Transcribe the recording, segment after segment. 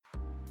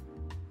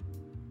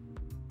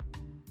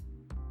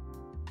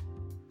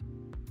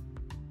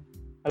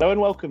Hello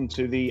and welcome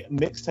to the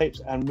Mixtapes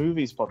and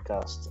Movies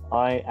podcast.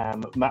 I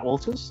am Matt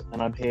Walters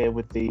and I'm here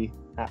with the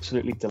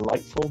absolutely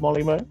delightful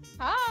Molly Moe.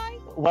 Hi.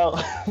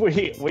 Well,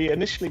 we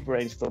initially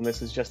brainstormed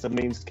this as just a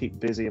means to keep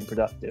busy and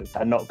productive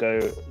and not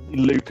go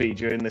loopy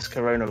during this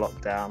corona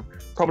lockdown.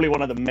 Probably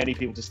one of the many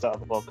people to start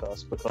the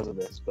podcast because of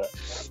this. But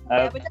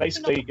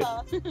basically,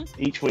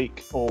 each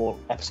week, or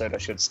episode I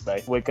should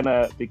say, we're going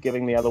to be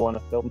giving the other one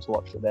a film to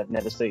watch that they've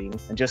never seen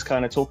and just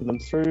kind of talking them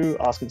through,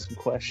 asking some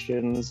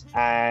questions,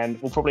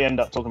 and we'll probably end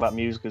up talking about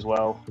music as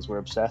well because we're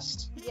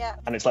obsessed. Yeah.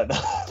 And it's like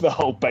the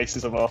whole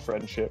basis of our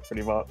friendship,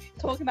 pretty much.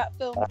 Talking about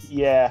film.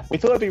 Yeah, we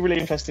thought it'd be really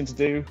interesting to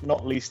do,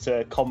 not least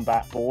to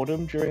combat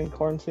boredom during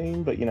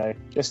quarantine, but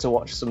just to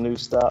watch some new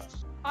stuff.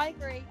 I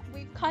agree.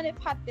 We've kind of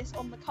had this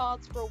on the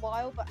cards for a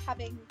while, but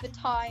having the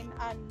time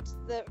and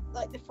the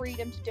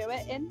freedom to do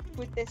it in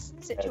with this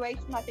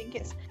situation, I think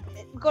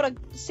we've got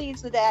to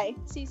seize the day,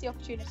 seize the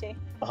opportunity.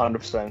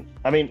 100%.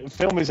 I mean,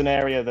 film is an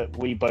area that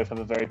we both have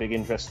a very big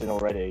interest in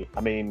already.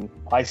 I mean,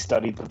 I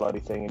studied the bloody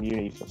thing in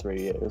uni for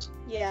 3 years.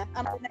 Yeah,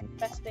 and the next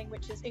best thing,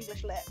 which is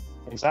English Lit.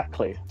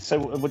 Exactly. So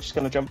we're just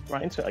going to jump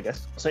right into it, I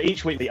guess. So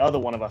each week, the other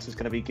one of us is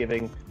going to be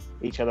giving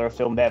each other a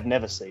film they've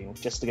never seen,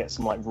 just to get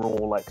some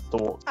raw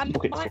thoughts. And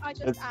might I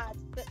just add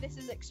that this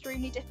is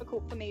extremely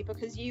difficult for me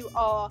because you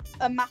are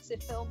a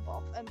massive film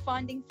buff, and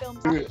finding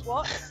films to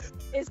watch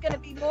is going to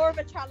be more of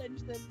a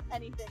challenge than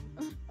anything.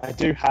 I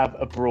do have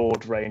a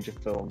broad range of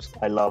films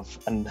I love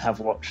and have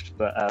watched,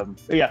 but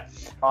yeah,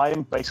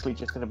 I'm basically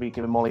just going to be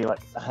giving Molly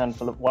a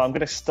handful of. Well, I'm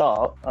going to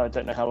start. I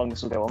don't know how long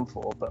this will go on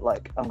for, but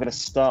I'm going to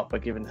start by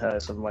giving her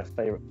some of my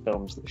favourite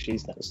films that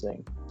she's never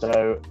seen.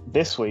 So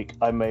this week,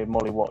 I made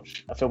Molly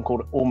watch a film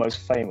called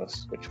Almost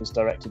Famous, which was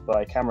directed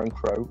by Cameron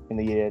Crowe in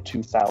the year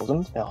 2000.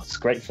 Oh, it's a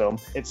great film.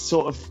 It's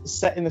sort of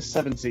set in the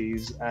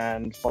 70s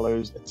and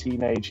follows a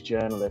teenage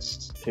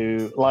journalist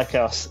who, like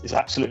us, is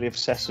absolutely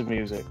obsessed with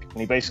music. And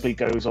he basically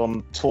goes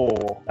on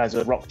tour as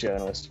a rock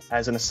journalist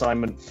as an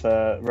assignment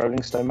for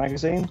Rolling Stone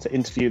magazine to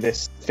interview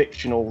this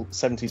fictional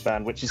 70s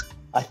band, which is,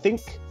 I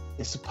think,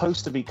 is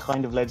supposed to be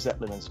kind of Led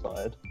Zeppelin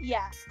inspired.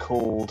 Yeah.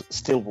 Called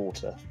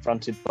Stillwater,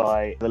 fronted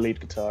by the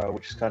lead guitar,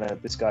 which is kind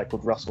of this guy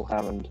called Russell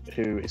Hammond,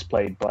 who is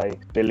played by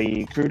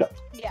Billy Crudup.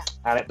 Yeah.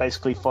 And it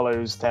basically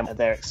follows them,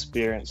 their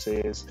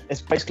experiences.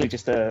 It's basically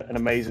just an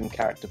amazing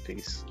character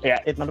piece. Yeah,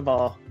 none of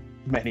our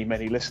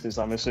many listeners,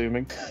 I'm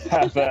assuming,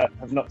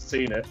 have not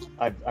seen it.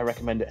 I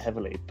recommend it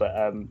heavily. But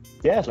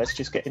yeah, let's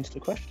just get into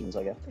the questions,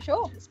 I guess. For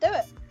sure, let's do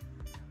it.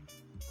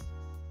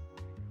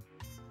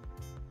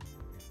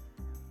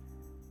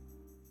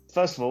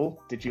 First of all,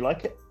 did you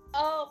like it?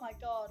 Oh my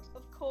god,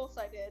 of course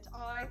I did.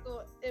 I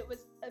thought it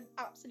was an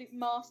absolute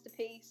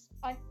masterpiece.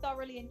 I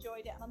thoroughly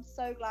enjoyed it, and I'm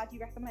so glad you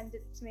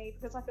recommended it to me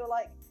because I feel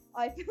like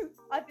I've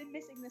been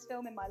missing this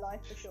film in my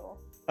life for sure.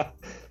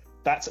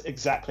 That's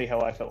exactly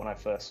how I felt when I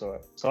first saw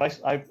it. So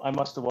I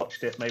must have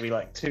watched it maybe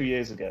 2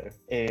 years ago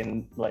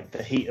in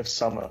the heat of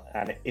summer,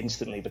 and it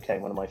instantly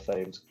became one of my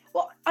faves.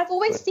 Well, I've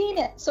always seen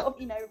it sort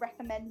of,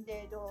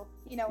 recommended or,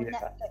 on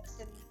Netflix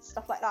and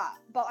stuff like that,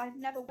 but I've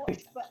never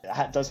watched it.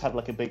 It does have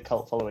a big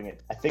cult following.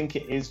 I think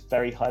it is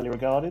very highly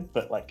regarded,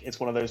 but it's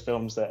one of those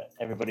films that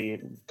everybody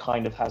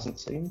kind of hasn't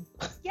seen.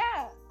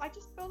 Yeah, I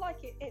just feel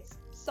like it's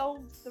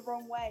sold the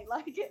wrong way.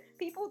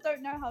 People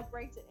don't know how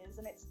great it is,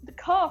 and it's the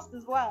cast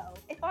as well.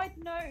 If I'd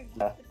known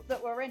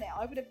that we're in it,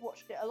 I would have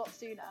watched it a lot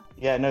sooner.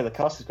 Yeah, no, the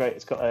cast is great.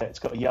 It's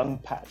got a young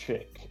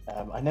Patrick.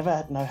 I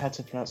never know how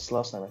to pronounce his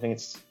last name. I think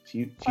it's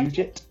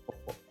Fugit.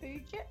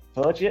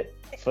 Fugit.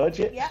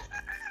 Yeah.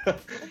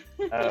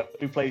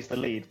 Who plays the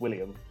lead,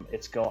 William.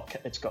 It's got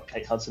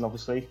Kate Hudson,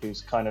 obviously,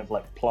 who's kind of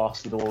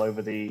plastered all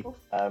over the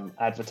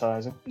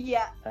advertising.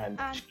 Yeah. And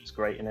she's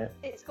great in it.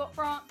 It's got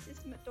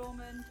Frances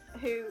McDormand,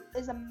 who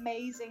is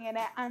amazing in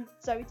it, and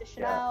Zooey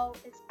Deschanel.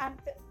 Yeah. And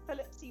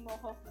Philip Seymour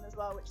Hoffman as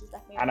well, which is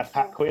definitely Anna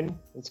Paquin.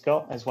 It's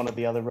got as one of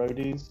the other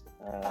roadies.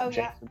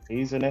 Jason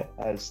Pease in it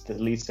as the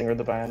lead singer of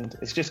the band.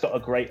 It's just got a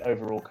great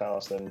overall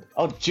cast, and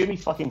Jimmy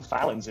fucking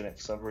Fallon's in it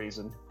for some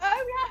reason.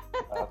 Oh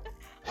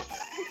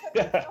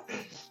yeah.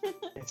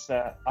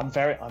 I'm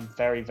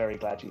very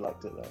glad you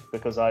liked it though,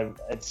 because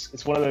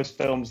it's one of those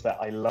films that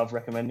I love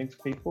recommending for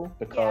people,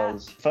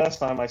 because first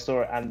time I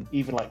saw it, and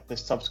even the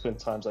subsequent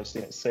times I've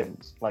seen it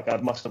since, I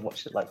must have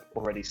watched it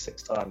already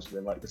 6 times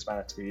within the span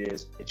of 2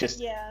 years.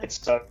 It's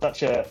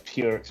such a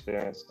pure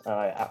experience, and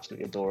I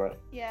absolutely adore it.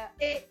 Yeah,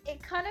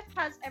 it kind of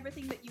has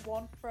everything that you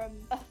want from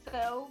a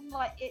film.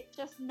 It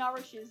just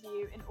nourishes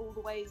you in all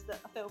the ways that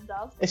a film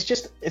does.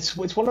 It's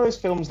one of those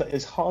films that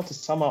is hard to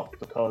sum up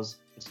because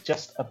it's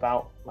just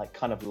about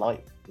kind of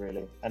light,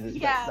 really.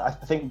 And I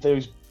think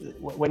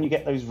when you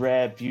get those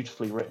rare,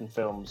 beautifully written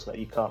films that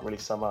you can't really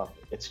sum up,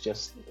 it's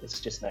just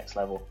next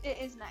level. It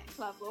is next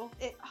level.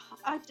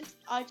 I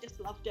just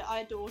loved it. I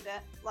adored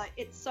it.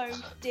 It's so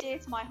dear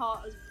to my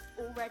heart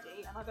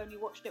already, and I've only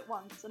watched it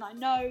once, and I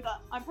know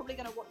that I'm probably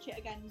going to watch it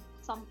again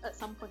at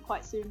some point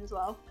quite soon as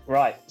well.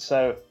 Right.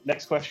 So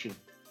next question.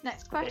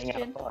 Rating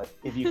out of 5,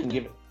 if you can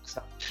give it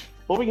such.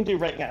 Or we can do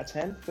rating out of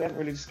 10. We haven't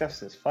really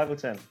discussed this. 5 or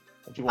 10.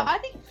 What do you want? I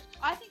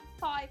think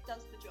 5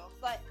 does the job.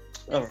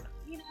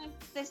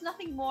 there's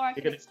nothing more I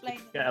can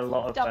explain get a than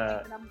lot of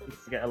dumping the numbers.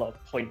 you get a lot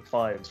of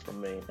 0.5s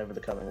from me over the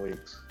coming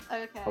weeks.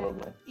 Okay.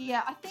 Probably.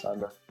 Yeah, I think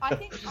Sandra. I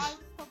think I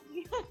would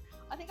probably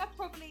I think I'd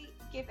probably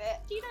give it.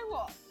 Do you know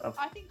what? Oh.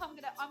 I think I'm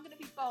gonna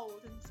be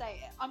bold and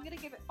say it. I'm gonna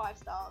give it 5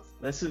 stars.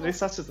 That's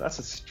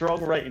a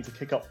strong rating to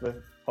kick off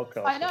the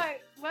podcast. I know.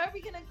 Where are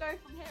we gonna go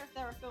from here if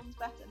there are films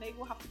better? Maybe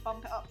we'll have to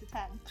bump it up to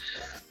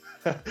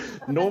 10.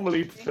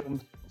 Normally,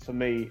 films for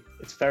me,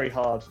 it's very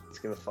hard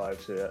to give a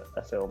 5 to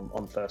a film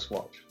on first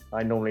watch.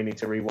 I normally need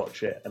to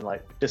rewatch it and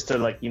just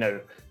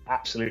to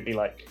absolutely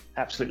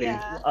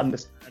Yeah.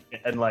 understand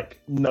it and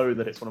know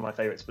that it's one of my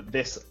favorites. But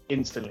this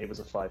instantly was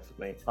a 5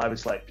 for me. I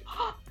was like,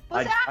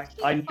 Was it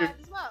actually I a knew- 5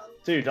 as well?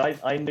 dude,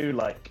 I knew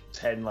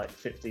 10,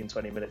 15,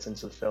 20 minutes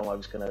into the film, I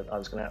was gonna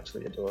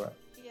absolutely adore it.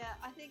 Yeah,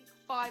 I think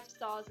 5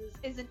 stars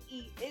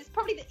is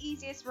probably the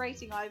easiest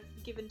rating I've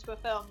given to a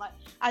film. Like,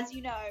 as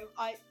you know,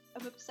 I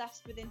am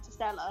obsessed with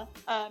Interstellar.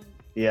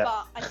 Yeah.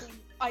 But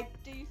I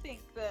do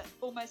think that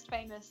Almost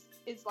Famous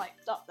is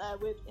up there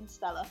with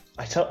Interstellar.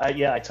 I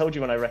told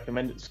you when I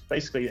recommend it.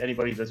 Basically,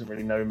 anybody who doesn't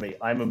really know me,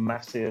 I'm a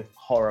massive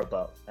horror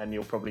buff, and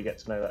you'll probably get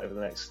to know that over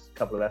the next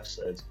couple of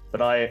episodes.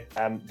 But I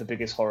am the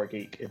biggest horror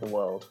geek in the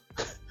world.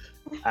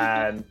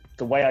 And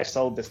the way I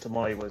sold this to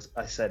Molly was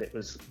I said it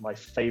was my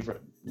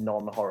favourite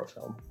non-horror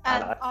film.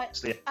 And I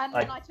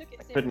took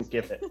it couldn't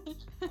give it.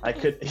 I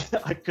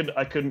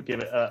couldn't give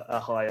it a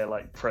higher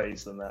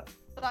praise than that.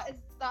 But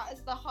that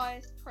is the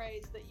highest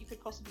praise that you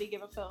could possibly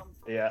give a film.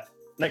 Yeah.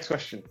 Next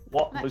question.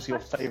 What Next was your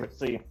question. favourite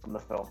scene from the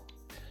film?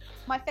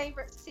 My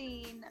favourite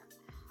scene.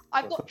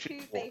 I've Well, got what's your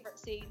 2 fault? favourite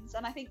scenes,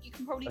 and I think you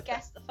can probably Okay.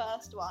 guess the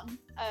first one,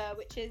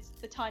 which is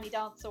the Tiny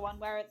Dancer one,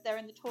 where they're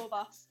in the tour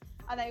bus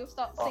and they all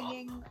start Oh.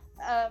 singing,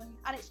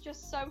 and it's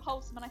just so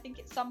wholesome, and I think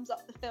it sums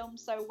up the film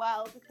so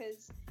well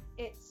because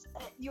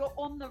you're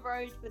on the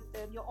road with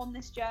them, you're on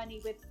this journey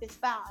with this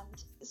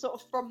band, sort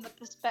of from the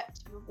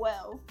perspective of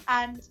Will,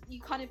 and you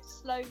kind of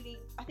slowly,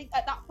 I think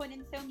at that point in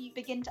the film, you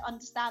begin to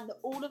understand that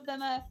all of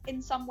them are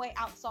in some way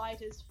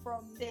outsiders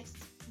from this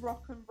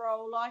rock and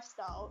roll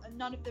lifestyle, and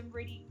none of them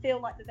really feel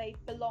like that they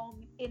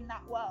belong in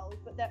that world,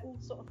 but they're all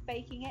sort of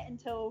faking it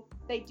until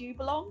they do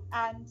belong.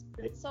 And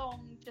the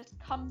song just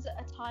comes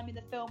at a time in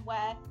the film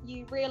where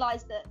you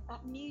realise that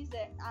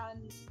music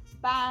and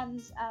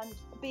bands and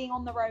being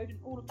on the road and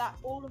all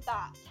of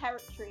that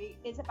territory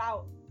is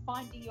about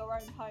finding your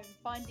own home,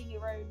 finding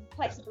your own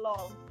place to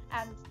belong,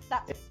 and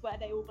that's where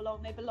they all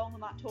belong. They belong on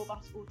that tour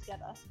bus all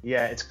together.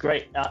 Yeah, it's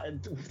great.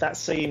 That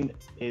scene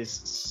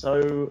is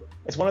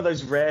it's one of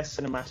those rare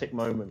cinematic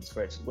moments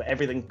where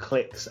everything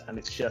clicks, and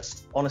it's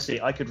just,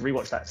 honestly, I could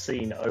rewatch that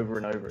scene over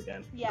and over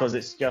again because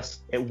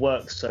it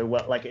works so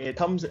well. It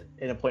comes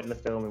in a point in the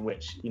film in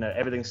which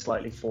everything's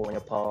slightly falling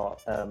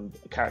apart,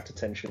 character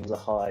tensions are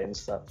high and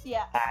stuff.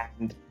 Yeah.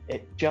 And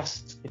it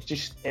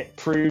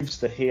proves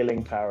the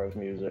healing power of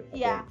music.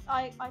 Yeah,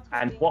 I totally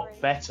And agree.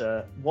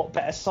 what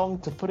better song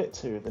to put it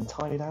to than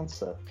Tiny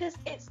Dancer? Because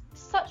it's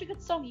such a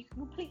good song, you can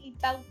completely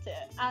belt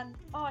it, and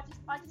I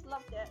just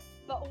loved it.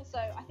 But also,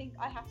 I think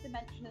I have to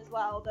mention as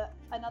well that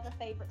another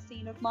favourite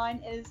scene of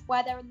mine is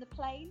where they're in the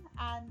plane,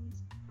 and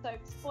so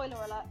spoiler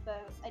alert for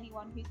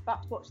anyone who's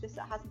about to watch this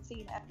that hasn't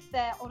seen it.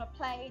 They're on a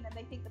plane and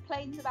they think the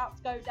plane's about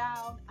to go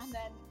down, and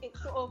then it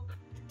sort of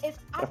is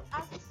as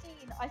a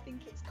scene. I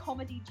think it's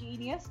comedy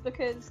genius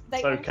because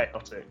they So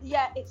chaotic.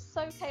 Yeah, it's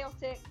so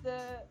chaotic. The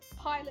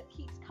pilot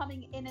keeps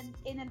coming in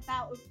and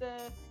out of the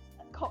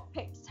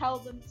cockpit to tell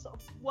them sort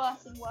of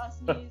worse and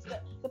worse news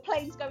that the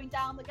plane's going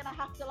down, they're going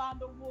to have to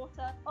land on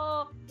water.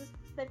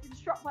 They've been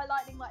struck by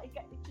lightning. It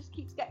just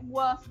keeps getting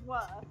worse and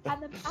worse.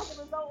 And then as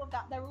a result of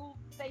that, they're all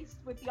faced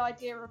with the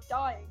idea of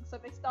dying, so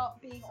they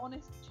start being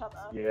honest with each other.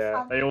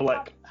 Yeah, they all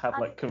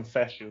have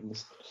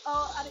confessions.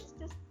 And it's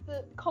just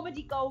the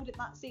comedy gold in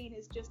that scene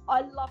is just,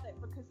 I love it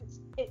because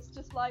it's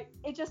just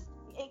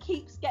it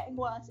keeps getting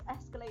worse. It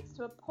escalates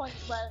to a point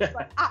where it's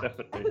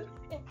Definitely.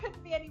 it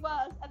couldn't be any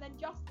worse, and then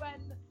just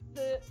when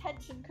the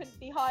tension couldn't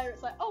be higher,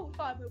 it's oh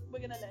fine, we're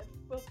gonna live,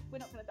 we're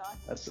not gonna die.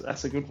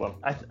 That's a good one.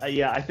 I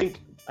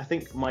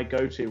think my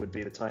go-to would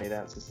be the Tiny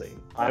Dancer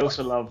scene. I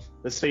also love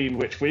the scene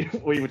which we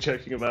were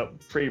joking about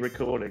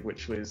pre-recording,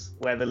 which was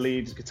where the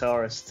lead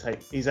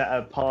guitarist he's at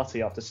a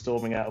party after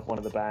storming out of one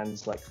of the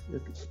band's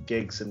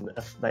gigs, and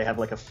they have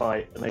a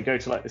fight, and they go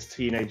to this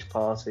teenage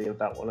party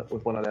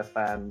with one of their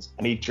fans,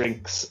 and he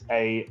drinks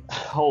a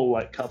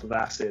whole cup of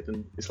acid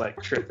and is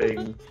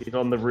tripping. He's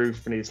on the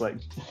roof and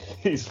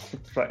he's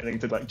threatening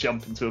to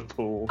jump into a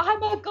pool.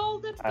 I'm a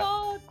golden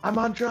god. I'm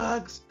on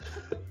drugs.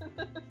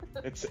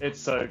 It's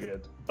so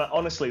good. But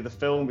honestly, the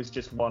film is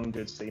just one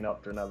good scene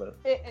after another.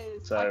 It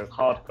is. So,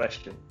 hard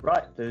question.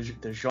 Right,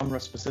 the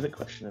genre-specific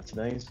question of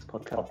today's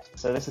podcast.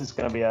 So this is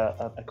going to be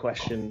a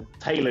question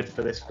tailored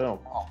for this film.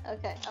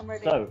 Okay, I'm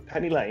ready. So,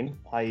 Penny Lane,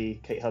 i.e.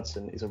 Kate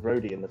Hudson, is a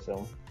roadie in the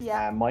film.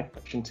 Yeah. And my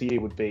question to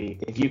you would be,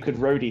 if you could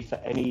roadie for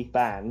any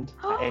band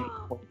at any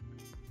point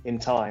in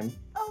time,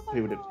 Oh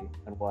who would it be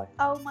and why?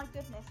 Oh my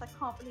goodness, I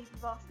can't believe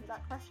you've asked me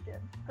that question,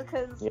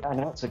 because Yeah, I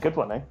know, it's a good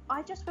one, eh?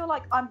 I just feel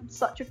like I'm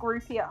such a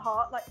groupie at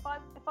heart. Like, if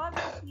I was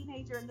a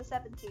teenager in the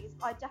 70s,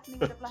 I definitely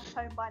would have left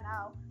home by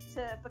now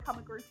to become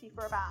a groupie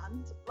for a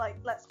band. Like,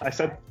 let's be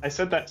fair. I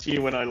said that to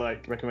you when I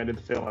like recommended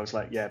the film. I was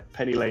like, yeah,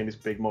 Penny Lane is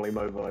big Molly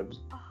Mo vibes.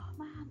 Oh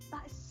man,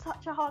 that is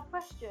such a hard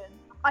question.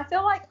 I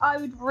feel like I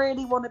would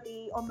really want to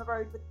be on the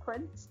road with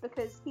Prince,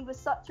 because he was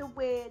such a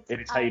weird, In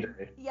its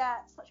heyday. yeah,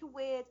 such a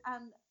weird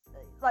and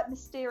like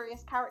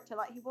mysterious character.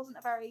 Like, he wasn't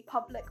a very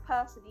public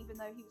person, even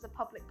though he was a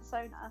public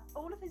persona.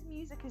 All of his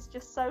music is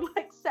just so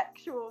like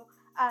sexual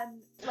and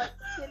like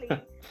silly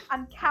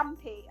and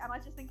campy, and I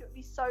just think it would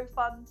be so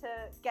fun to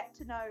get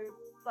to know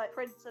like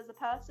Prince as a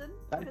person.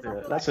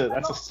 That's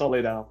a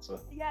solid answer.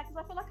 Yeah,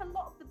 because I feel like a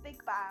lot of the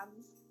big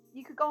bands,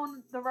 you could go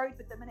on the road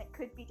with them and it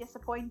could be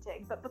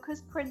disappointing, but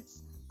because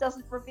Prince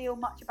doesn't reveal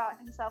much about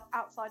himself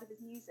outside of his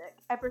music,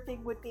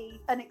 everything would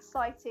be an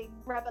exciting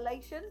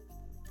revelation.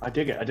 I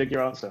dig it. I dig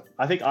your answer.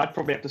 I think I'd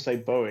probably have to say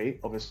Bowie,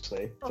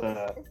 obviously.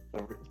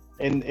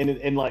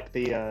 In like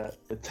the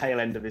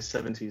tail end of his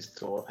 70s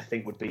tour, I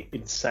think would be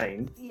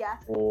insane. Yeah.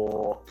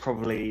 Or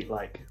probably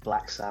like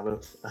Black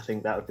Sabbath. I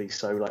think that would be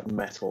so like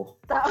metal.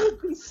 That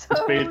would be so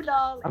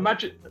gnarly.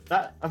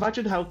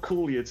 Imagine how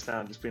cool you'd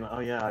sound just being like, oh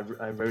yeah, I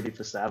roadie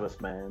for Sabbath,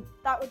 man.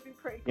 That would be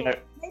pretty cool. You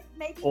know,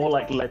 maybe or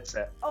like Led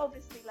Zeppelin.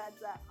 Obviously Led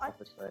Zeppelin.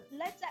 Obviously.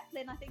 Led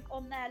Zeppelin, I think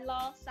on their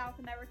last South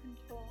American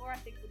tour, I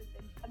think would have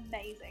been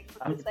amazing.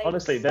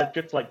 Honestly, they're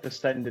just like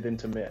descended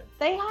into myth.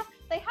 They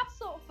have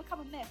sort of become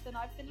a myth, and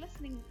I've been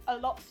listening a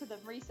lot to them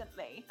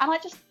recently. And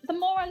the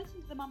more I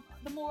listen to them,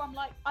 the more I'm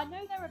like, I know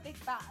they're a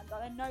big band,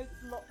 and I know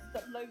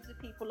that loads of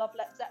people love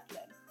Led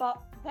Zeppelin,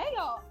 but they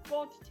are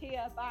god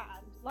tier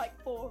band, like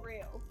for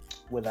real.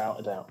 Without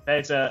a doubt.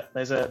 There's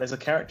a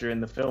character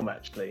in the film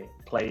actually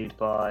played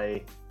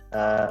by.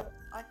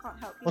 I can't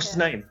help you.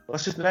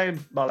 What's his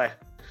name? Molly?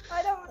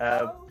 I don't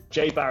know.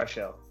 Jay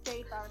Baruchel.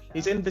 Jay Baruchel.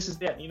 He's in This Is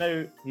the End. You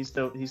know, he's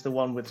the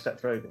one with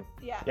Seth Rogen.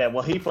 Yeah. Yeah.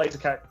 Well, he plays a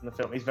character in the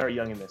film. He's very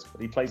young in this,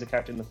 but he plays a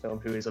character in the film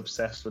who is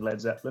obsessed with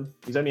Led Zeppelin.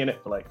 He's only in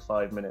it for like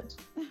 5 minutes,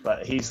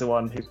 but he's the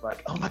one who's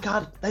like, oh my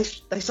god, they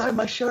signed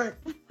my shirt.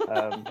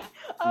 Oh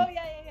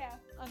yeah.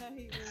 I know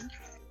who you mean.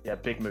 Yeah,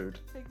 big mood.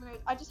 Big mood.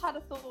 I just had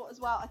a thought as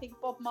well. I think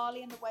Bob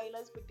Marley and the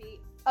Wailers would be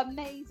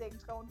amazing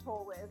to go on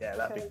tour with. Yeah,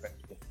 that'd be great.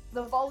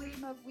 The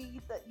volume of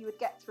weed that you would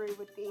get through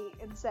would be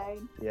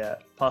insane. Yeah,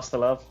 pass the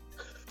love.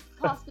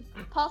 Pass the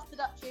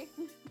Dutchie.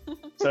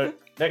 So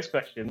next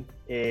question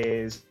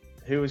is,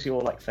 who is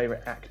your like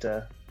favorite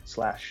actor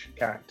 /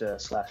 character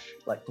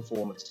 / like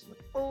performance?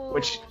 Ooh,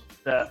 Which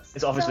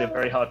is obviously a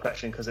very hard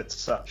question because it's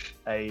such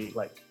a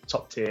like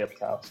top tier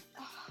cast.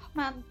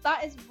 Man,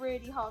 that is a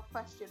really hard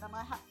question, and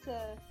I have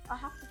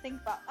to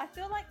think about. I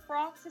feel like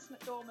Frances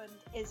McDormand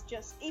is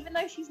just, even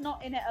though she's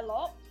not in it a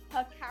lot,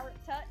 her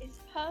character is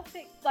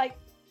perfect, like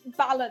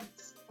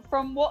balance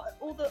from what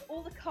all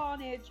the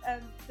carnage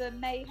and the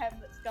mayhem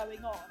that's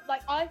going on.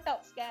 Like, I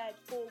felt scared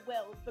for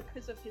Will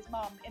because of his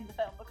mum in the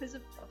film, because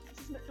of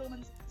Frances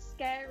McDormand's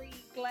scary,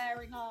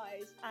 glaring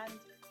eyes and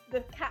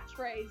the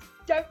catchphrase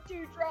 "Don't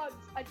do drugs."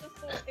 I just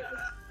thought it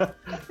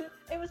was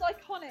it was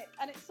iconic,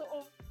 and it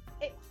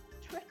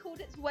trickled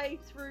its way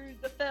through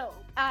the film,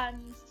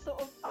 and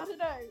sort of, I don't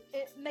know,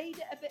 it made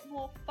it a bit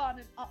more fun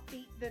and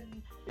upbeat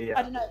than,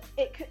 I don't know,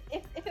 it could,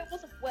 if it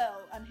wasn't Will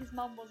and his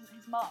mum wasn't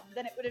his mum,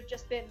 then it would have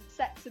just been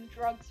sex and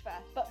drugs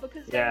fest. But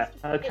because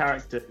her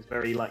character is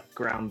very like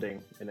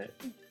grounding in it.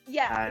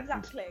 Yeah,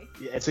 exactly.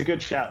 Yeah, it's a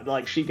good shout.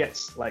 Like, she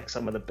gets like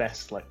some of the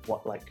best like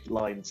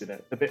lines in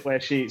it. The bit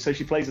where she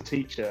plays a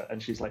teacher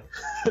and she's like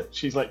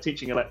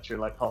teaching a lecture,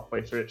 and like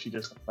halfway through it she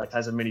just like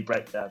has a mini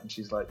breakdown and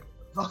she's like,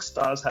 rock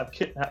stars have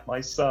kidnapped my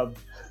son.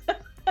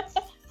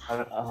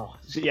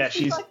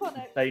 She's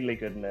insanely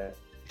good in it.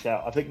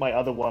 Shout. I think my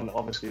other one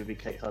obviously would be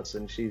Kate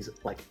Hudson. She's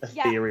like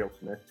ethereal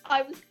in it.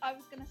 I was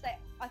gonna say,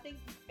 I think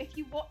if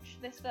you watch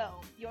this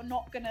film, you're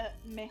not gonna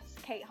miss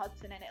Kate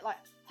Hudson in it. Like,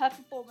 her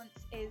performance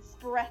is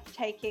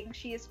breathtaking.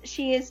 She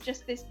is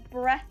just this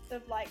breath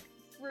of like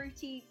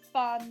fruity,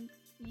 fun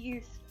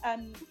youth,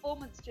 and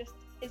performance just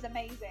is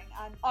amazing.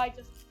 And I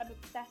just am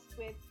obsessed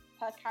with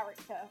her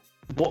character.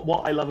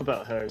 What I love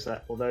about her is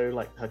that although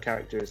like her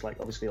character is like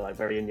obviously like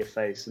very in your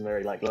face and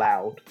very like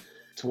loud,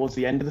 towards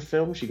the end of the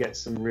film she gets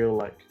some real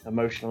like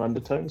emotional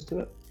undertones to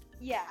it.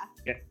 Yeah.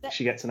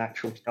 She gets an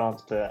actual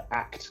chance to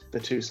act the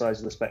two sides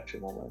of the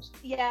spectrum almost.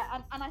 Yeah,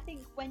 and I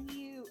think when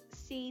you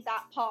see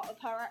that part of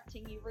her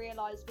acting, you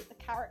realise that the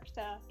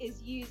character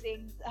is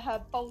using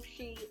her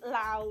bolshy,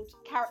 loud,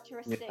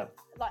 characteristic,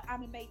 like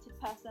animated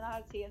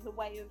personality as a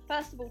way of,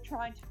 first of all,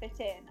 trying to fit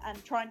in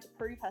and trying to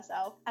prove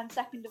herself, and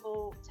second of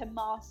all, to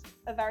mask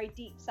a very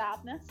deep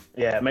sadness.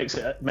 Yeah, it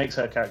makes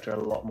her character a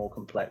lot more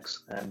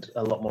complex and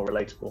a lot more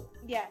relatable.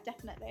 Yeah,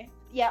 definitely.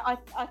 Yeah,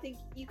 I think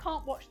you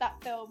can't watch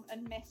that film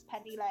and miss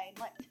Penny Lane.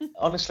 Like,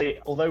 honestly,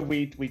 although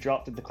we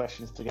drafted the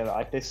questions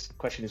together, this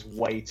question is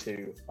way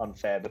too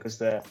unfair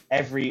because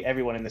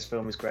everyone in this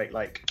film is great.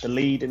 Like the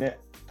lead in it,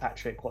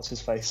 Patrick, what's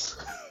his face?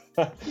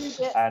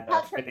 Cubitt. And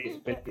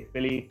Patrick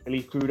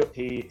Billy Crudup,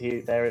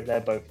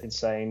 they're both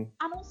insane.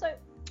 And also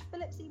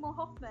Philip Seymour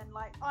Hoffman,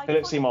 like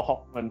Philip Seymour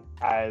Hoffman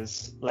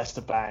as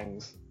Lester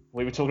Bangs.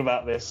 We were talking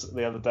about this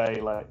the other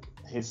day, like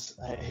I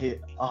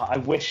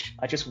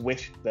just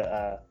wish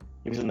that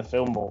he was in the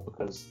film more,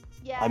 because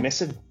I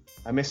miss him.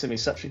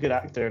 He's such a good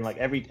actor, and like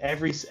every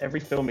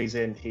film he's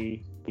in,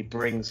 he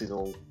brings his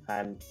all,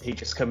 and he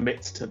just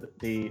commits to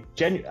the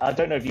genuine. I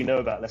don't know if you know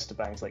about Lester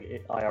Bangs,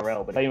 like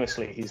IRL, but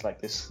famously he's like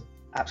this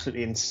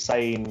absolutely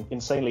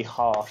insanely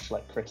harsh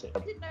like critic. I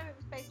didn't know it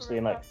was based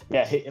on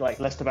like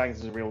Lester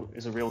Bangs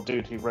is a real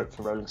dude who wrote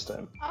for Rolling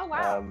Stone. Oh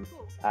wow,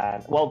 cool.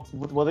 And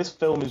well, this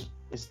film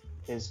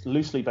is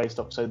loosely based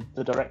off. So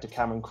the director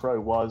Cameron Crowe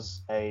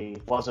was a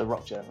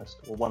rock journalist,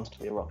 or wanted to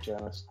be a rock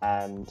journalist,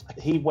 and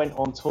he went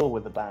on tour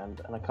with the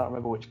band, and I can't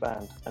remember which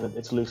band, and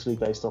it's loosely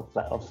based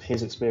off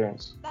his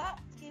experience. That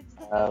gives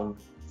the film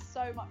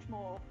so much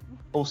more.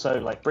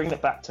 Also, like bringing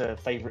it back to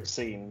favourite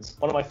scenes,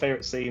 one of my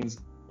favourite scenes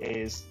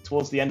is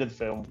towards the end of the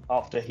film,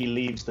 after he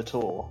leaves the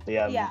tour,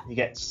 he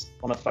gets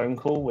on a phone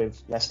call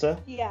with Lester,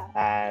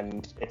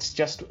 and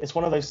it's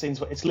one of those scenes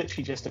where it's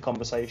literally just a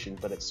conversation,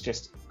 but it's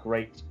just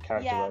great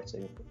character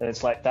writing, and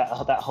it's like that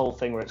whole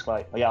thing where it's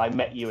like, oh, yeah, I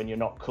met you and you're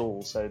not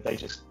cool, so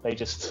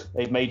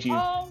they've made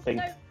you think.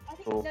 No. I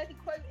think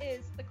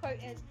the quote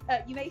is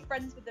you made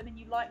friends with them and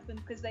you like them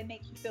because they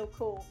make you feel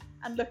cool,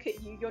 and look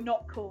at you, you're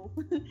not cool.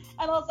 And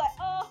I was like,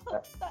 oh,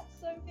 that's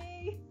so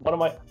me. One of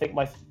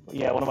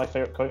my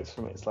favorite quotes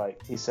from it is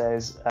like, he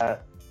says,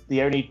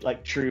 the only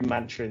like true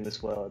mantra in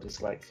this world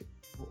is like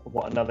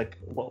what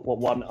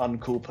one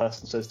uncool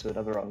person says to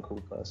another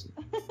uncool person.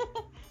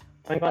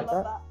 I love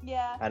that.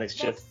 Yeah. And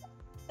it's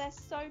there's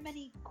so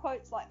many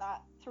quotes like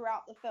that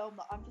throughout the film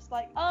that I'm just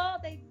like,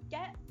 they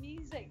get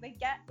music, they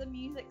get the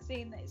music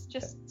scene. It's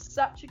just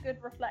such a good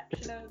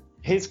reflection of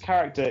his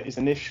character. Is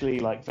initially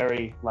like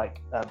very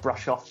like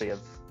brush offy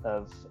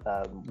of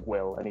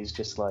Will, and he's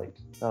just like,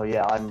 oh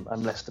yeah, I'm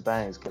Lester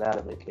Bangs, get out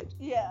of here, kid.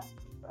 Yeah.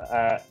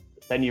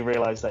 Then you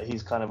realise that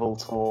he's kind of all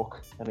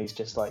talk, and he's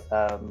just like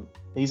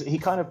he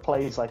kind of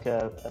plays like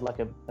a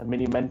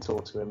mini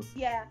mentor to him.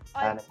 Yeah,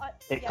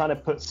 it kind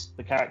of puts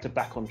the character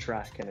back on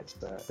track, and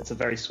it's a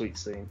very sweet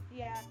scene.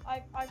 Yeah,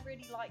 I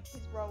really like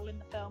his role in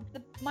the film.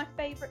 My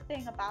favourite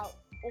thing about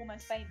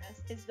Almost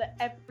Famous is that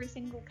every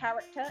single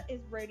character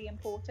is really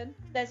important.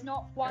 There's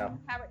not one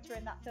character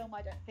in that film,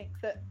 I don't think,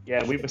 that...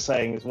 Yeah, we were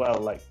saying as well,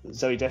 like,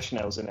 Zooey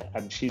Deschanel's in it,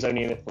 and she's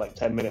only in it for like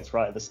 10 minutes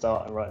right at the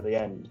start and right at the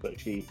end, but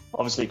she,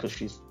 obviously because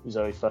she's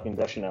Zooey fucking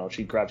Deschanel,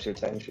 she grabs your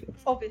attention.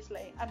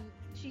 Obviously, and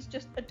she's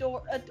just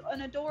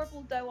an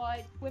adorable,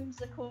 doe-eyed,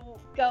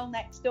 whimsical girl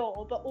next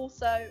door, but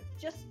also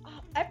just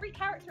every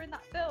character in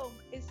that film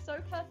is so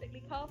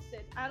perfectly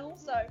casted, and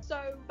also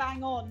so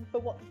bang on for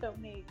what the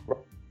film needs.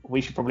 We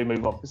should probably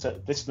move on.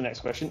 So this is the next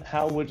question.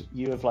 How would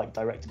you have like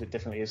directed it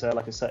differently? Is there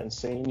like a certain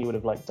scene you would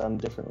have like done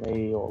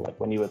differently, or like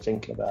when you were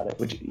thinking about it?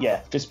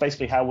 Just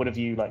basically how would have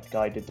you like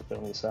guided the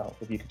film yourself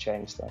if you could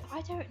change stuff?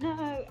 I don't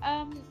know.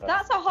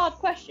 That's a hard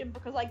question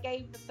because I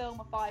gave the film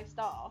a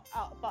 5-star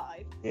out of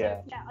 5. Yeah.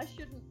 So, yeah, I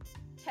shouldn't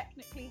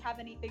technically have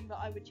anything that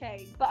I would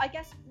change, but I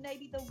guess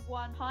maybe the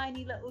one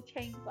tiny little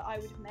change that I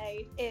would have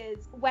made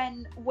is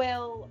when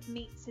Will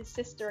meets his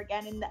sister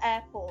again in the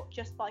airport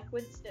just by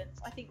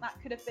coincidence. I think that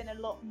could have been a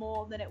lot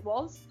more than it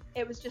was.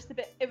 It was just a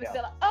bit like,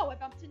 oh, I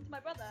bumped into my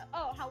brother,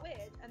 oh, how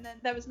weird, and then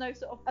there was no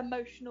sort of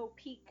emotional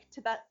peak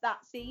to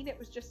that scene. It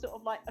was just sort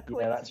of like a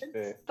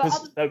coincidence.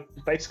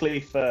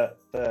 Basically for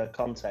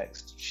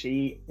context,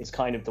 she is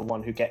kind of the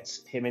one who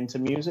gets him into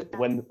music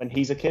when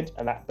he's a kid,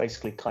 and that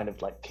basically kind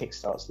of like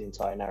kickstarts the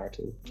entire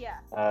narrative.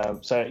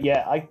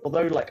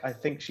 Although like I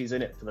think she's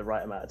in it for the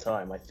right amount of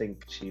time, I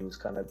think she was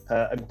kind of,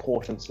 her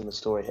importance in the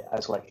story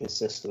as like his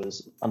sister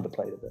was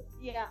underplayed a bit.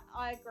 Yeah,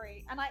 I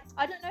agree, and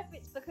I don't know if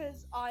it's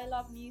because I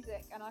love music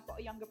and I've got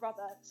a younger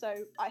brother, so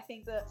I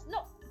think that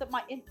not that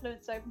my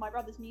influence over my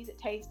brother's music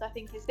taste I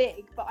think is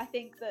big, but I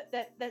think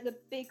that there's a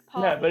big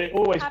part. No, but it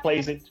always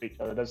plays into each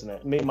other, doesn't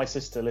it? Me and my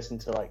sister listen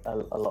to like a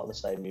lot of the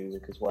same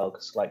music as well,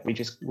 because like we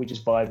just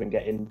vibe and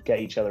get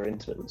each other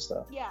into it and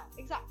stuff. Yeah,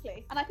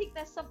 exactly, and I think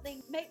there's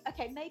something.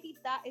 Maybe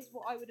that is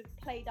what I would have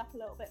played up a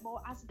little bit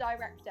more as a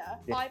director.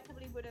 Yeah. I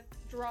probably would have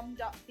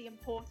drummed up the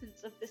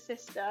importance of the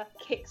sister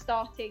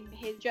kickstarting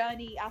his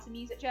journey as a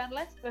music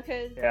journalist,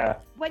 because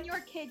when you're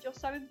a kid, you're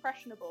so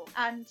impressionable,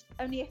 and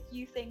only a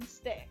few things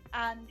stick.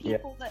 And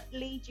people that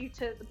lead you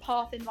to the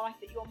path in life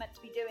that you're meant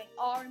to be doing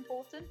are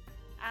important,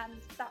 and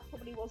that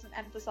probably wasn't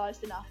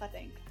emphasised enough, I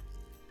think.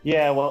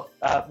 Yeah,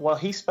 well,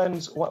 he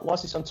spends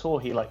whilst he's on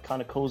tour, he like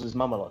kind of calls his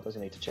mum a lot,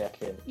 doesn't he, to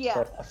check in? Yeah.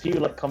 So a few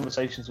like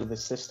conversations with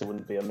his sister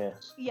wouldn't be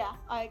amiss. Yeah,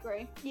 I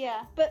agree.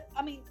 Yeah, but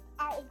I mean,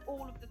 out of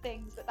all of the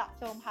things that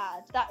film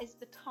had, that is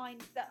the tiny.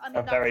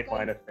 A very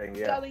minor thing,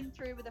 yeah. Going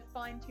through with a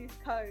fine-tooth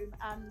comb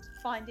and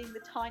finding the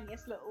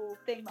tiniest little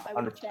thing that I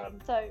would have 100%.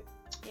 changed. So,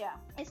 yeah.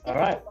 It's All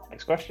right,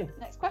 next question.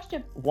 Next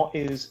question. What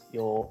is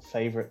your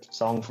favourite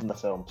song from the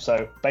film?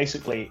 So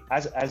basically,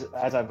 as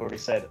I've already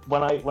said,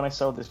 when I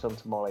sold this film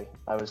to Molly,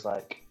 I was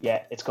like,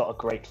 yeah, it's got a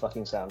great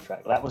fucking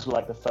soundtrack. That was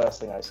like the first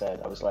thing I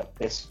said. I was like,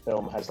 this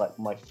film has like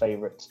my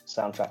favourite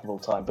soundtrack of all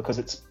time because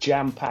it's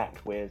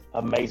jam-packed with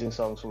amazing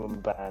songs from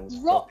bands.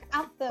 Rock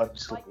anthem.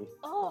 Like,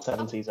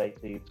 70s,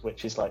 80s,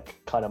 which is like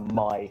kind of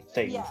my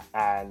thing. Yeah.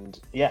 And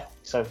yeah,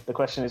 so the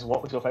question is,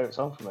 what was your favourite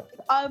song from it?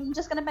 I'm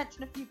just going to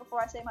mention a few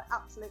before I say my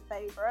absolute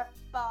favourite,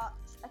 but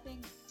I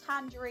think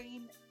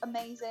Tangerine,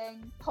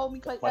 amazing. Hold Me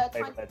Close. My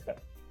favourite,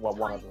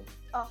 one of them.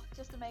 Oh,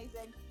 just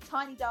amazing.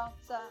 Tiny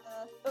Dancer,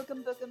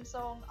 Oogum Boogum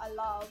song, I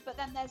love. But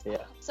then there's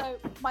so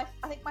I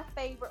think my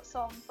favourite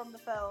song from the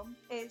film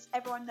is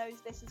Everyone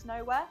Knows This Is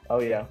Nowhere.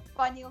 Oh yeah.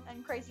 By Neil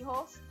and Crazy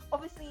Horse.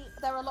 Obviously,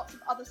 there are lots of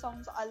other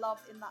songs that I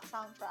love in that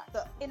soundtrack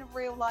that, in a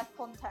real life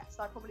context,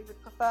 I probably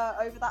would prefer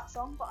over that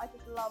song. But I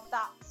just love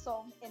that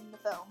song in the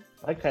film.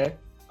 Okay.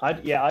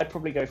 I'd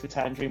probably go for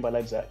Tangerine by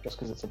Led Zeppelin just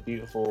because it's a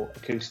beautiful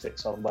acoustic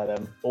song by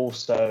them.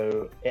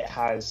 Also, it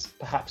has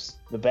perhaps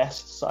the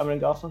best Simon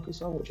and Garfunkel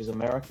song, which is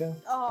America.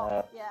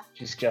 Oh, yeah.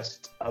 She's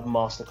just a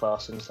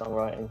masterclass in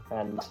songwriting,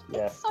 and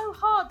yeah. It's so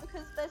hard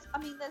because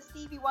there's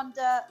Stevie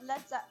Wonder,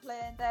 Led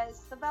Zeppelin, there's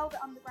the Velvet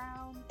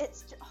Underground.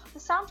 It's just, the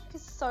soundtrack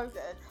is so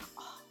good.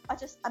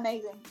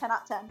 Amazing. 10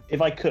 out of 10.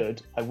 If I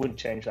could, I wouldn't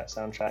change that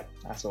soundtrack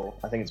at all.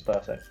 I think it's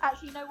perfect.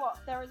 Actually, you know what?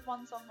 There is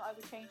one song that I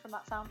would change from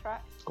that soundtrack.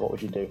 What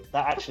would you do?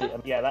 That actually,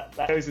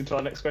 that goes into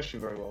our next question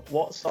very well.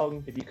 What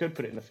song, if you could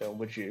put it in the film,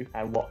 would you,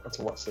 and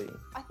what scene?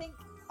 I think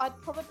I'd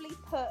probably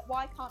put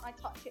Why Can't I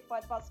Touch It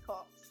by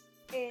Buzzcocks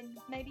in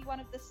maybe one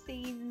of the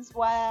scenes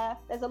where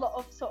there's a lot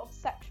of sort of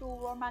sexual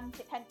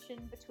romantic tension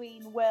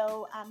between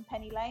Will and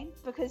Penny Lane,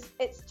 because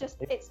it's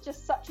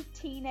just such a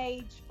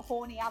teenage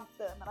horny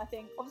anthem, and I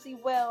think obviously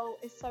Will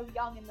is so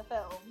young in the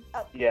film.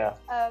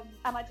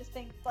 And I just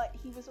think like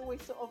he was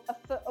always sort of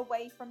a foot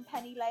away from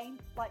Penny Lane,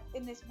 like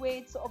in this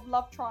weird sort of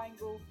love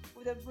triangle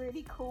with a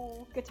really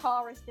cool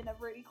guitarist in a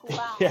really cool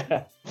band.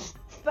 Yeah.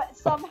 But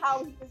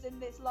somehow he was in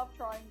this love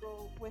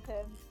triangle with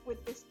him,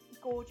 with this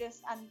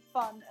gorgeous and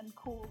fun and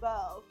cool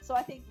girl. So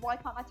I think Why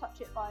Can't I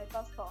Touch It by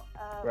Buzzcocks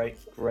great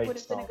would have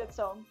song. been a good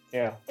song.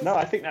 Yeah. No,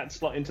 I think that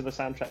slot into the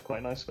soundtrack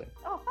quite nicely.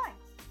 Oh, thanks.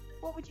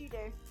 What would you do?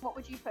 What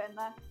would you put in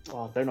there?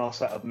 Oh, don't ask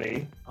that of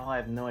me. Oh, I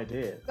have no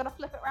idea. Gotta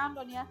flip it around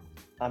on you.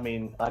 I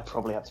mean, I'd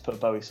probably have to put a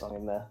Bowie song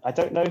in there. I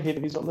don't know if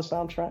he's on the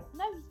soundtrack.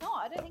 No, he's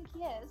not. I don't think he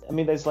is. I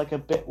mean, there's like a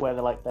bit where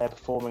they're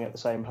performing at the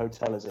same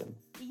hotel as him.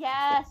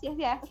 Yes.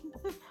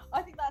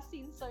 I think that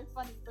scene's so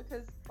funny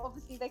because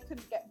obviously they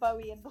couldn't get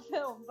Bowie in the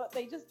film, but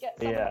they just get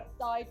someone in a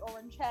side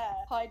orange hair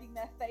hiding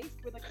their face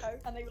with a coat,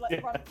 and they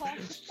like run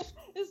past.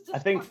 It's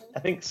just funny. I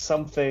think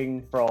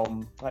something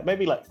from like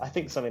maybe like I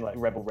think something like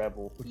Rebel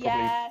Rebel would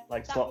probably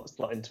like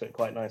slot into it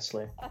quite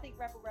nicely. I think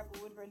Rebel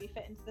Rebel would really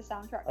fit into the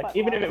soundtrack. Like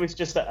even if it was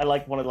just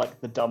like one of like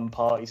the dumb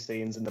party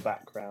scenes in the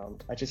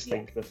background, I just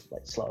think of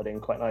like slotted in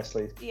quite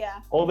nicely.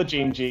 Yeah. Or the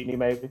Gene Genie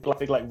maybe, like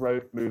big like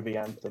road movie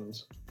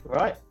anthems.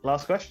 Right,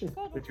 last question.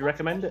 God, would you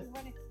recommend it?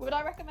 Would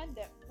I recommend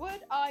it? Would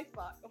I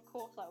fuck? Of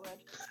course I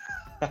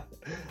would.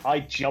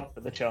 I jump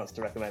at the chance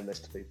to recommend this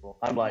to people.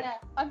 I'm like,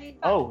 I mean,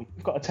 oh,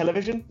 you've got a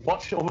television?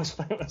 Watch Almost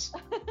Famous.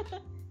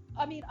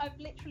 I mean, I've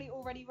literally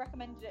already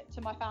recommended it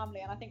to my family,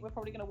 and I think we're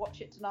probably going to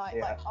watch it tonight,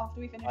 like after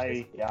we finish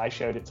this. Yeah, I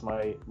showed it to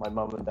my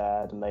mum and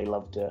dad, and they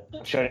loved it.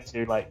 I've shown it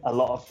to like a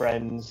lot of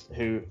friends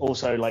who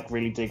also like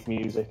really dig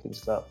music and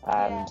stuff.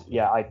 And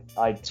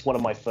it's one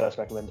of my first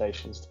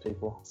recommendations to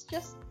people. It's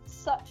just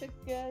such a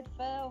good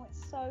film.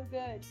 It's so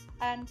good.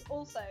 And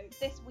also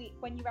this week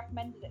when you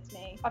recommended it to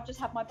me, I've just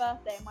had my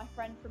birthday, and my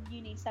friend from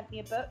uni sent me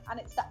a book, and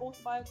it's the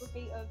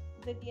autobiography of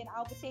Vivian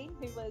Albertine,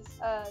 who was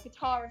a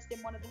guitarist in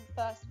one of the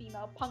first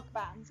female punk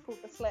bands called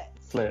the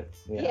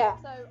Slits. Yeah.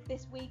 So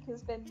this week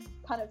has been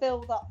kind of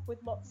filled up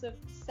with lots of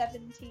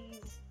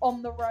 70s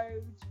on the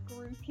road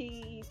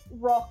groupie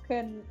rock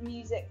and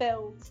music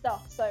filled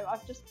stuff. So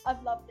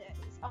I've loved it.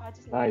 I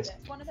just loved it.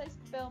 It's one of those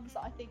films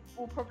that I think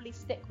will probably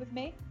stick with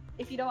me,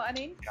 if you know what I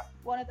mean. Yeah.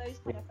 One of those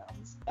kind of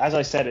films. As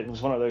I said, it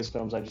was one of those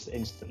films I just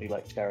instantly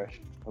like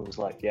cherished. I was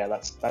like, yeah,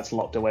 that's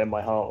locked away in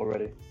my heart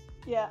already.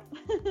 Yeah.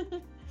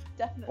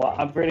 Definitely. Well,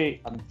 I'm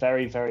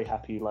very, very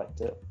happy you liked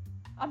it.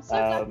 I'm so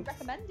glad you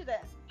recommended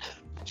it.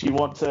 Do you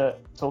want to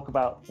talk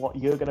about what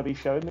you're going to be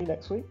showing me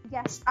next week?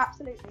 Yes,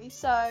 absolutely.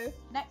 So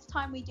next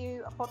time we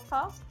do a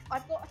podcast,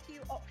 I've got a few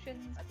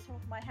options at the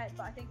top of my head,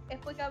 but I think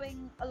if we're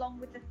going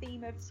along with the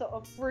theme of sort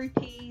of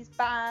groupies,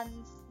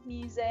 bands,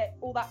 music,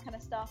 all that kind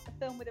of stuff, a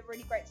film with a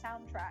really great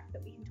soundtrack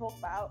that we can talk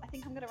about, I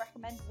think I'm going to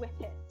recommend Whip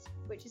It,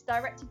 which is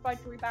directed by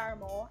Drew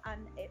Barrymore,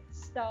 and it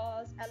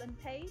stars Ellen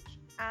Page,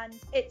 and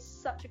it's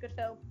such a good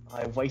film.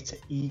 I wait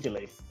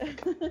eagerly.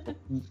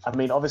 I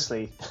mean,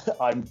 obviously,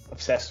 I'm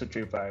obsessed with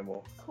Drew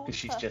Barrymore because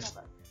she's just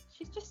so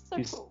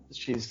cool.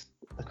 She's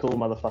a cool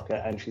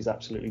motherfucker, and she's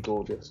absolutely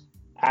gorgeous.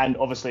 And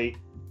obviously,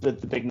 the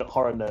big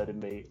horror nerd in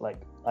me,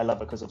 like, I love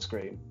it because of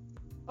Scream.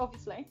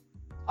 Obviously.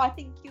 I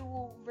think you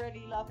will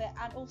really love it,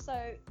 and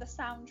also the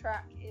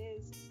soundtrack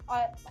is.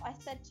 I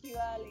said to you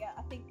earlier,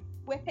 I think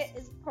Whip It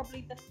is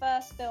probably the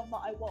first film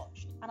that I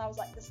watched, and I was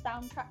like, the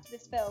soundtrack to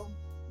this film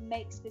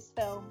makes this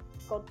film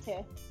god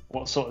tier.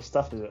 What sort of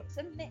stuff is it? It's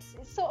a mix.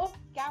 It's sort of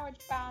garage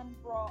band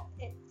rock.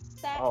 It's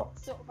set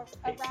sort of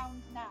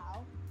around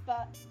now,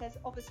 but there's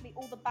obviously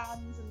all the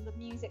bands and the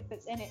music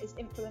that's in it is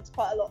influenced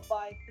quite a lot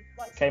by the,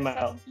 like, Came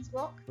out 70s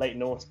rock. late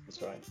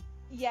noughties, right?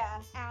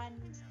 Yeah, and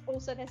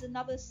also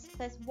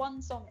there's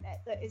one song in it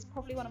that is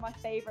probably one of my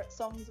favourite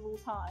songs of all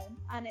time,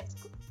 and it's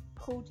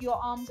called Your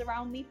Arms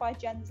Around Me by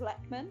Jens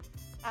Lekman,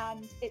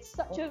 and it's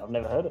such I've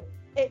never heard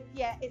it.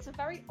 It's a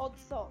very odd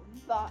song,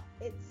 but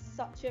it's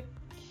such a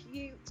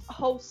cute,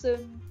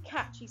 wholesome,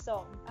 catchy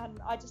song, and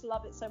I just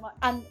love it so much.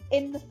 And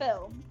in the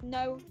film,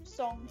 no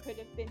song could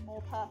have been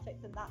more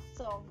perfect than that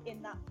song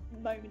in that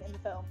moment in the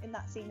film, in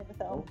that scene in the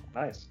film. Oh,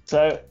 nice.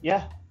 So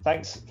yeah,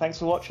 thanks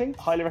for watching.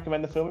 Highly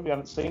recommend the film if you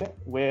haven't seen it.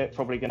 We're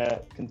probably going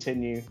to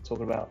continue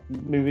talking about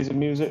movies and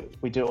music.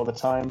 We do it all the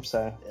time,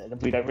 so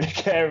we don't really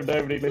care if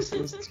nobody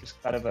listens. It's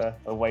just kind of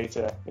a way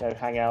to, you know,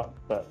 hang out,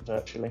 but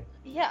virtually.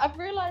 Yeah, I've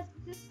realised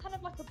this is kind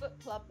of like a book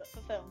club, but for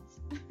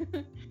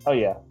films. Oh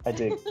yeah, I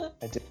do.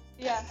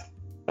 Yeah.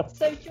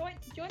 So join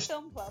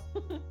Film Club.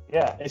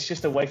 Yeah, it's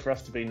just a way for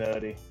us to be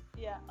nerdy.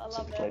 Yeah, I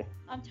love it.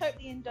 I'm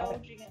totally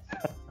indulging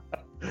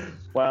it.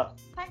 Well,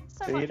 thanks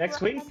so see much you next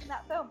for week. recommending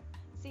that film.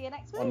 See you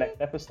next week. On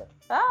next episode.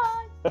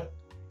 Bye.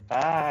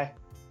 Bye.